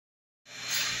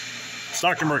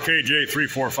Stock number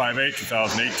Kj3458,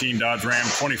 2018 Dodge Ram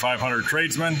 2500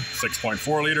 Tradesman,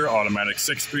 6.4 liter, automatic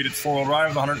 6-speed. It's 4-wheel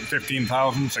drive,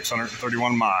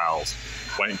 115,631 miles.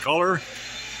 White in color.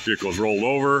 Vehicle's rolled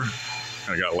over.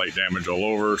 Kind of got light damage all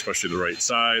over, especially the right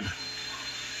side.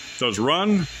 It does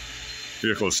run.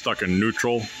 Vehicle is stuck in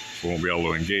neutral, so we won't be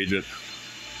able to engage it.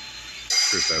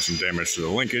 Appears to have some damage to the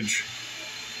linkage.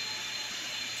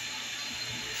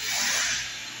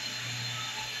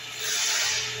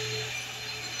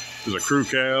 There's a crew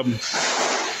cab.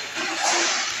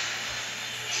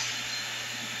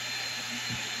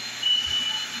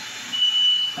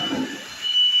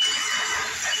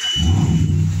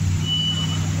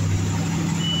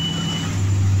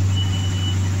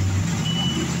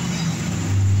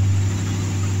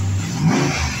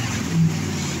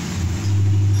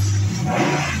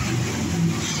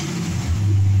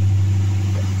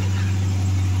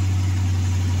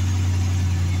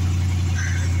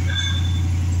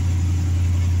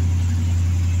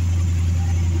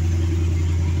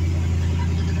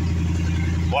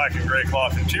 Black and gray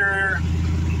cloth interior.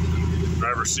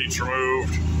 Driver's seat's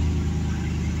removed.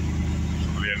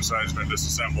 The inside's been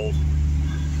disassembled.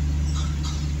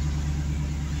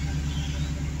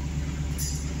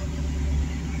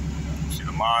 See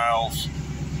the miles.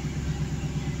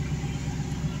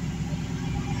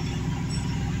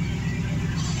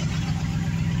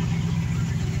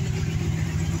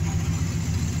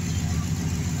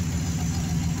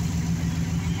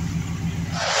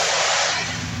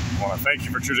 I want to thank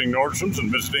you for choosing Nordstroms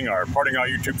and visiting our Parting Out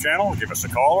YouTube channel. Give us a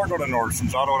call or go to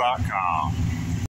nordstromsauto.com.